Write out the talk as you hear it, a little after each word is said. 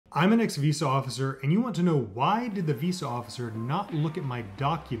I'm an ex-visa officer, and you want to know why did the visa officer not look at my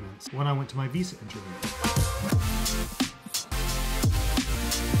documents when I went to my visa interview?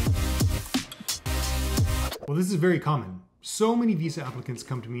 Well, this is very common. So many visa applicants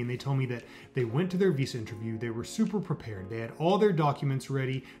come to me and they tell me that they went to their visa interview, they were super prepared, they had all their documents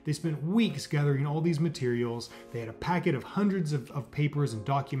ready, they spent weeks gathering all these materials, they had a packet of hundreds of papers and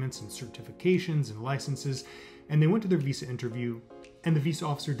documents and certifications and licenses, and they went to their visa interview and the visa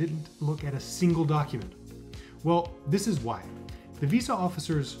officer didn't look at a single document. Well, this is why. The visa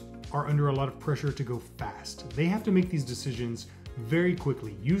officers are under a lot of pressure to go fast. They have to make these decisions very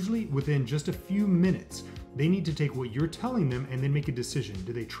quickly, usually within just a few minutes. They need to take what you're telling them and then make a decision.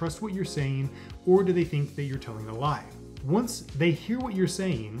 Do they trust what you're saying, or do they think that you're telling a lie? Once they hear what you're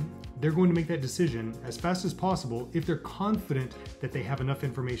saying, they're going to make that decision as fast as possible if they're confident that they have enough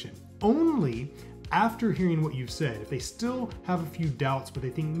information. Only after hearing what you've said, if they still have a few doubts, but they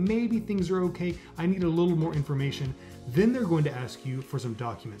think maybe things are okay, I need a little more information, then they're going to ask you for some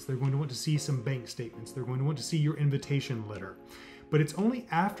documents. They're going to want to see some bank statements. They're going to want to see your invitation letter. But it's only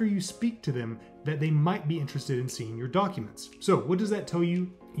after you speak to them that they might be interested in seeing your documents. So what does that tell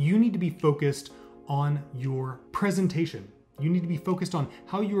you? You need to be focused on your presentation. You need to be focused on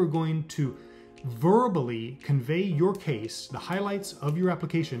how you are going to verbally convey your case, the highlights of your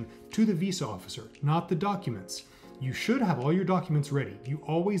application, to the visa officer, not the documents. You should have all your documents ready. You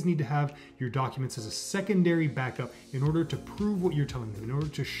always need to have your documents as a secondary backup in order to prove what you're telling them, in order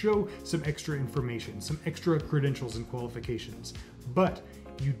to show some extra information, some extra credentials and qualifications. But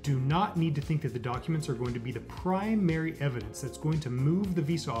you do not need to think that the documents are going to be the primary evidence that's going to move the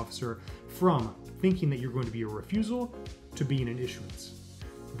visa officer from thinking that you're going to be a refusal to being an issuance.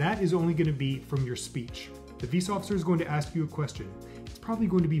 That is only going to be from your speech. The visa officer is going to ask you a question. It's probably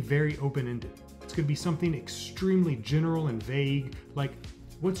going to be very open-ended. It's going to be something extremely general and vague, like,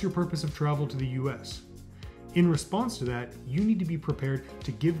 what's your purpose of travel to the US? In response to that, you need to be prepared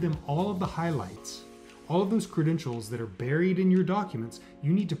to give them all of the highlights, all of those credentials that are buried in your documents.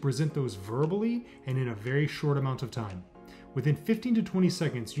 You need to present those verbally and in a very short amount of time. Within 15 to 20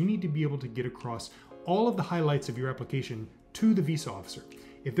 seconds, you need to be able to get across all of the highlights of your application to the visa officer.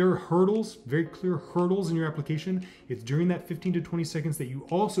 If there are hurdles, very clear hurdles in your application, it's during that 15 to 20 seconds that you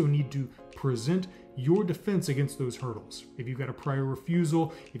also need to present your defense against those hurdles. If you've got a prior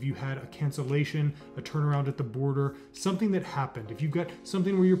refusal, if you had a cancellation, a turnaround at the border, something that happened, if you've got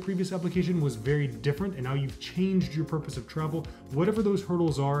something where your previous application was very different and now you've changed your purpose of travel, whatever those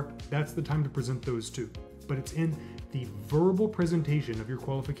hurdles are, that's the time to present those too. But it's in the verbal presentation of your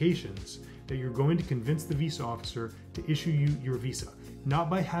qualifications that you're going to convince the visa officer to issue you your visa. Not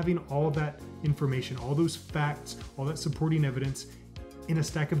by having all that information, all those facts, all that supporting evidence in a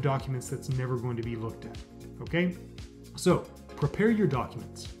stack of documents that's never going to be looked at, okay? So prepare your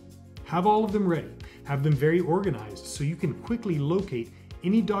documents. Have all of them ready. Have them very organized so you can quickly locate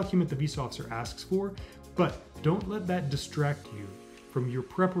any document the visa officer asks for, but don't let that distract you from your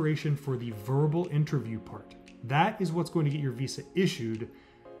preparation for the verbal interview part. That is what's going to get your visa issued,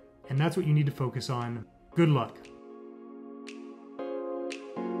 and that's what you need to focus on. Good luck.